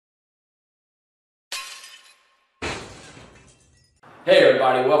Hey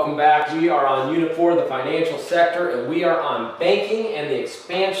everybody, welcome back. We are on Unit 4, the financial sector, and we are on banking and the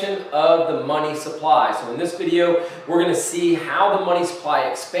expansion of the money supply. So in this video, we're going to see how the money supply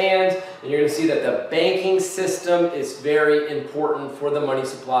expands, and you're going to see that the banking system is very important for the money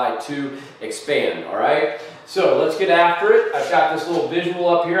supply to expand, all right? So let's get after it. I've got this little visual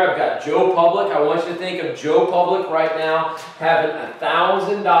up here. I've got Joe Public. I want you to think of Joe Public right now having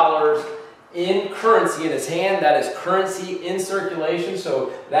 $1,000 in currency in his hand. That is currency in circulation,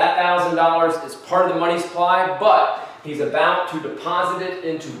 so that $1,000 is part of the money supply, but he's about to deposit it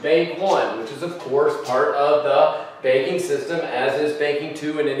into Bank 1, which is of course part of the banking system, as is Banking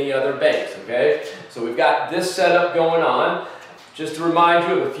 2 and any other banks, okay? So we've got this setup going on. Just to remind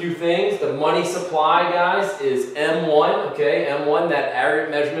you of a few things, the money supply, guys, is M1, okay? M1, that aggregate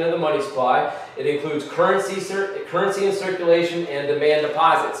measurement of the money supply. It includes currency in circulation and demand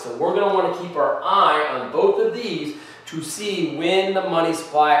deposits. So we're going to want to keep our eye on both of these to see when the money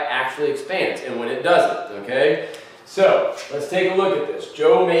supply actually expands and when it doesn't, okay? So let's take a look at this.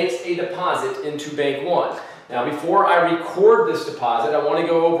 Joe makes a deposit into Bank 1. Now before I record this deposit, I want to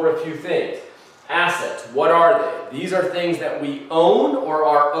go over a few things. Assets, what are they? These are things that we own or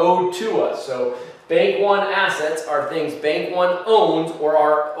are owed to us. So Bank 1 assets are things Bank 1 owns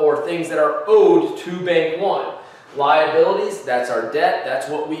or things that are owed to Bank 1. Liabilities, that's our debt. That's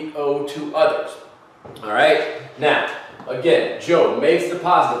what we owe to others. All right? Now, again, Joe makes a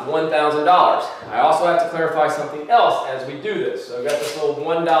deposit of $1,000. I also have to clarify something else as we do this. So I've got this little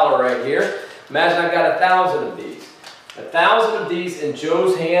 $1 right here. Imagine I've got 1,000 of these. 1,000 of these in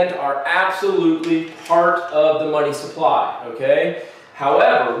Joe's hand are absolutely part of the money supply, okay?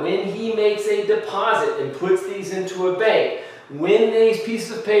 However, when he makes a deposit and puts these into a bank, when these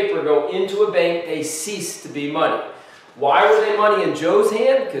pieces of paper go into a bank, they cease to be money. Why were they money in Joe's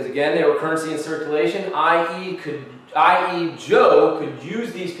hand? Because again, they were currency in circulation, i.e. Joe could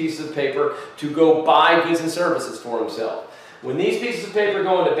use these pieces of paper to go buy goods and services for himself. When these pieces of paper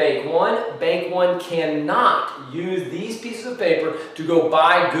go into Bank 1 cannot use these pieces of paper to go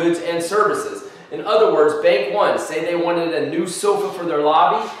buy goods and services. In other words, Bank 1, say they wanted a new sofa for their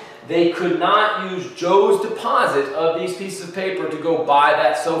lobby, they could not use Joe's deposit of these pieces of paper to go buy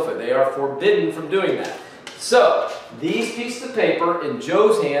that sofa. They are forbidden from doing that. So, these pieces of paper in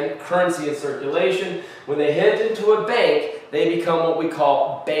Joe's hand, currency in circulation, when they head into a bank, they become what we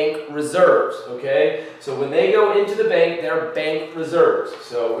call bank reserves, okay? So when they go into the bank, they're bank reserves.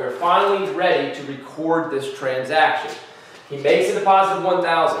 So we're finally ready to record this transaction. He makes a deposit of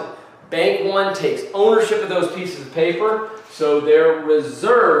 $1,000. Bank 1 takes ownership of those pieces of paper, so their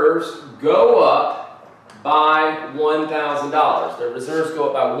reserves go up by $1,000. Their reserves go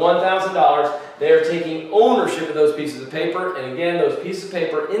up by $1,000. They are taking ownership of those pieces of paper, and again, those pieces of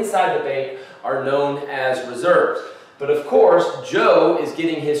paper inside the bank are known as reserves. But of course, Joe is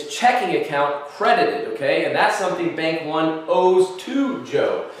getting his checking account credited, okay? And that's something Bank 1 owes to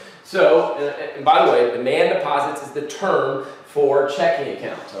Joe. So, and by the way, demand deposits is the term for checking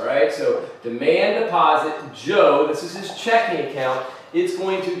accounts, all right? So, demand deposit, Joe, this is his checking account, it's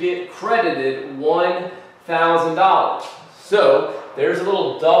going to get credited $1,000. So, there's a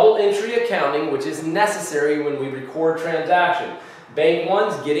little double entry accounting which is necessary when we record transaction. Bank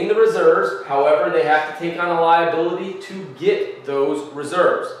 1's getting the reserves, however, they have to take on a liability to get those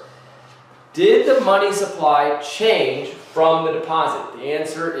reserves. Did the money supply change from the deposit? The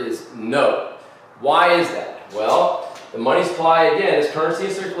answer is no. Why is that? Well, the money supply, again, is currency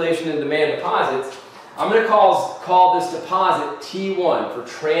in circulation and demand deposits. I'm going to call this deposit T1 for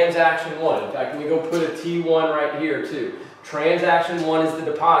transaction 1. In fact, let me go put a T1 right here too. Transaction 1 is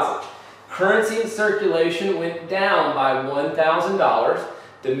the deposit. Currency in circulation went down by $1,000.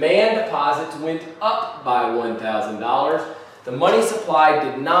 Demand deposits went up by $1,000. The money supply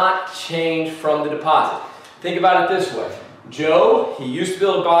did not change from the deposit. Think about it this way. Joe, he used to be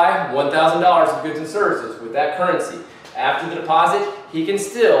able to buy $1,000 of goods and services with that currency. After the deposit, he can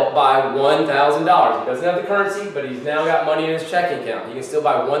still buy $1,000. He doesn't have the currency, but he's now got money in his checking account. He can still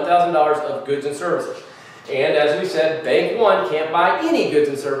buy $1,000 of goods and services. And as we said, Bank 1 can't buy any goods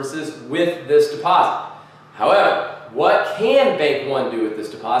and services with this deposit. However, what can Bank 1 do with this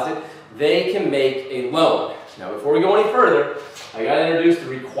deposit? They can make a loan. Now, before we go any further, I got to introduce the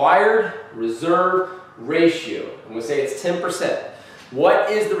required reserve ratio. I'm going to say it's 10%. What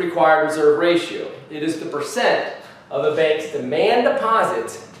is the required reserve ratio? It is the percent of a bank's demand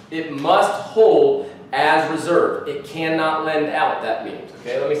deposits it must hold as reserve. It cannot lend out, that means.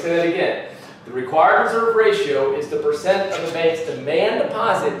 Okay, let me say that again. The required reserve ratio is the percent of the bank's demand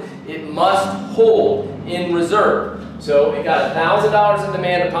deposit it must hold in reserve. So it got $1,000 in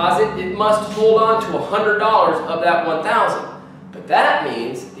demand deposit, it must hold on to $100 of that $1,000. But That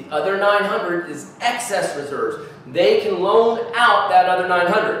means the other 900 is excess reserves. They can loan out that other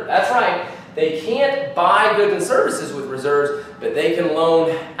 900. That's right. They can't buy goods and services with reserves, but they can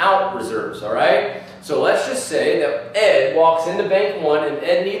loan out reserves, all right? So let's just say that Ed walks into Bank One and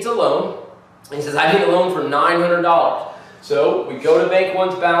Ed needs a loan. And he says, I need a loan for $900. So we go to Bank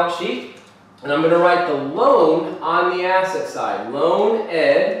One's balance sheet, and I'm going to write the loan on the asset side. Loan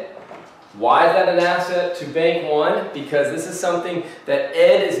Ed. Why is that an asset to Bank One? Because this is something that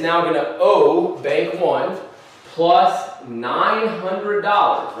Ed is now going to owe Bank One plus $900,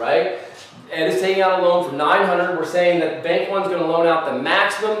 right? Ed is taking out a loan for $900. We're saying that Bank One's going to loan out the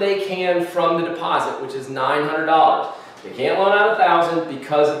maximum they can from the deposit, which is $900. They can't loan out $1,000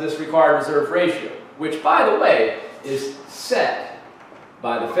 because of this required reserve ratio, which, by the way, is set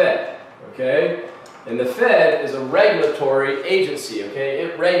by the Fed, okay? And the Fed is a regulatory agency, okay?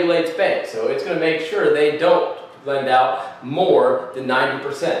 It regulates banks, so it's going to make sure they don't lend out more than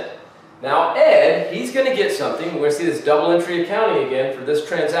 90%. Now Ed, he's going to get something. We're going to see this double entry accounting again for this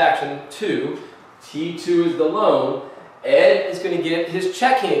transaction 2. T2 is the loan. Ed is going to get his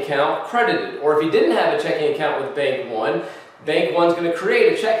checking account credited. Or if he didn't have a checking account with Bank One, Bank One's going to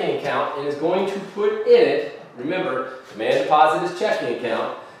create a checking account and is going to put in it, remember, demand deposit is checking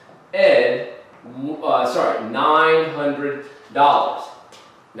account, Ed, $900.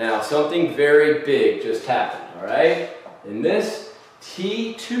 Now something very big just happened, all right? In this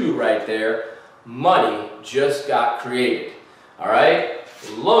T2 right there, money just got created, all right?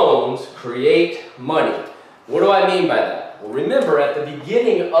 Loans create money. What do I mean by that? Well, remember at the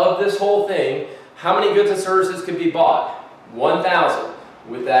beginning of this whole thing, how many goods and services could be bought? 1,000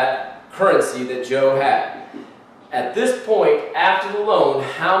 with that currency that Joe had. At this point, after the loan,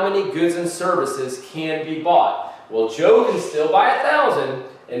 how many goods and services can be bought? Well, Joe can still buy 1,000,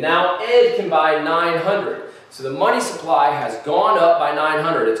 and now Ed can buy 900. So the money supply has gone up by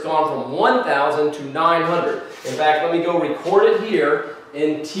 900. It's gone from 1,000 to 900. In fact, let me go record it here.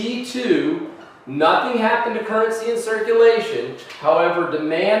 In T2, nothing happened to currency in circulation. However,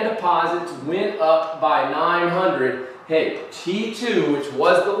 demand deposits went up by 900. Hey, T2, which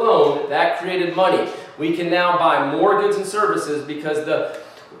was the loan, that created money. We can now buy more goods and services because a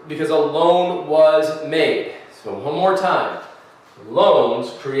loan was made. So one more time.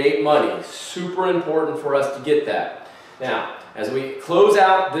 Loans create money. Super important for us to get that. Now, as we close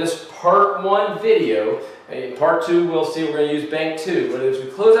out this part 1 video, part 2 we'll see we're going to use Bank 2. But as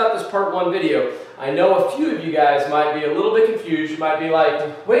we close out this part 1 video, I know a few of you guys might be a little bit confused. You might be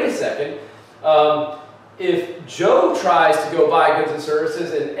like, wait a second. If Joe tries to go buy goods and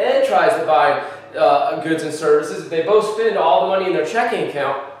services and Ed tries to buy goods and services, if they both spend all the money in their checking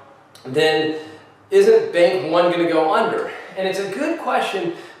account, then isn't Bank One going to go under? And it's a good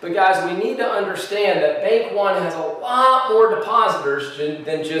question, but guys, we need to understand that Bank One has a lot more depositors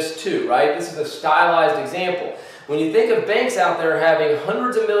than just 2, right? This is a stylized example. When you think of banks out there having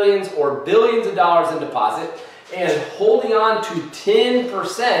hundreds of millions or billions of dollars in deposit and holding on to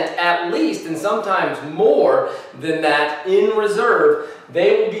 10% at least, and sometimes more than that in reserve,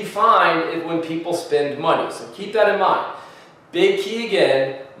 they will be fine when people spend money. So keep that in mind. Big key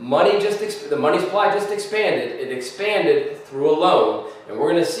again, the money supply just expanded. It expanded through a loan, and we're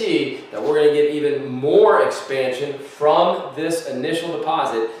going to see that we're going to get even more expansion from this initial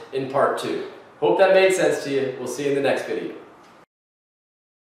deposit in part 2. Hope that made sense to you. We'll see you in the next video.